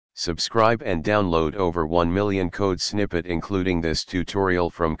Subscribe and download over 1 million code snippet including this tutorial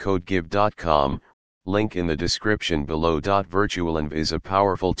from codegive.com, link in the description below. Virtualenv is a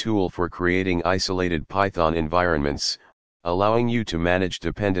powerful tool for creating isolated Python environments, allowing you to manage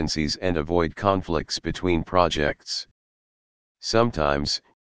dependencies and avoid conflicts between projects. Sometimes,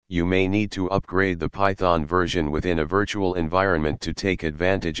 you may need to upgrade the Python version within a virtual environment to take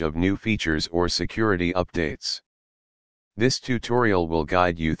advantage of new features or security updates. This tutorial will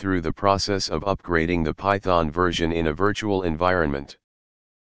guide you through the process of upgrading the Python version in a virtual environment.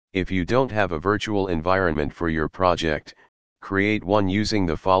 If you don't have a virtual environment for your project, create one using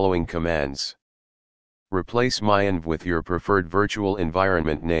the following commands. Replace myenv with your preferred virtual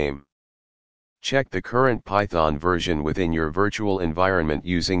environment name. Check the current Python version within your virtual environment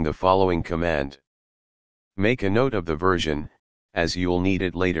using the following command. Make a note of the version, as you'll need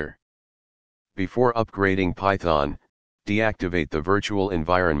it later. Before upgrading Python, deactivate the virtual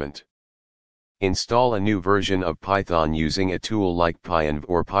environment. Install a new version of Python using a tool like pyenv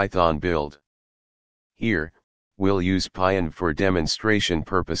or Python build. Here, we'll use pyenv for demonstration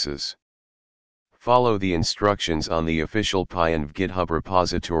purposes. Follow the instructions on the official pyenv GitHub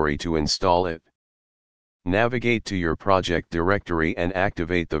repository to install it. Navigate to your project directory and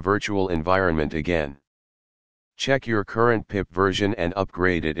activate the virtual environment again. Check your current pip version and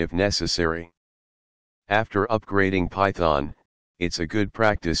upgrade it if necessary. After upgrading Python, it's a good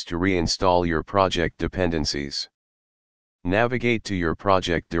practice to reinstall your project dependencies. Navigate to your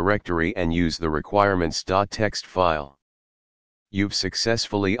project directory and use the requirements.txt file. You've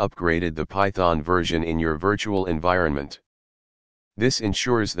successfully upgraded the Python version in your virtual environment. This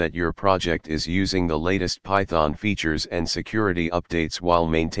ensures that your project is using the latest Python features and security updates while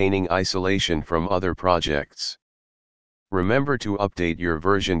maintaining isolation from other projects. Remember to update your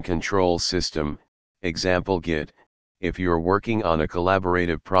version control system, example Git, if you're working on a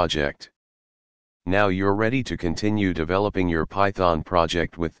collaborative project. Now you're ready to continue developing your Python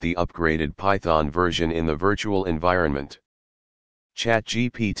project with the upgraded Python version in the virtual environment.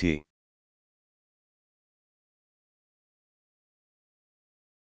 ChatGPT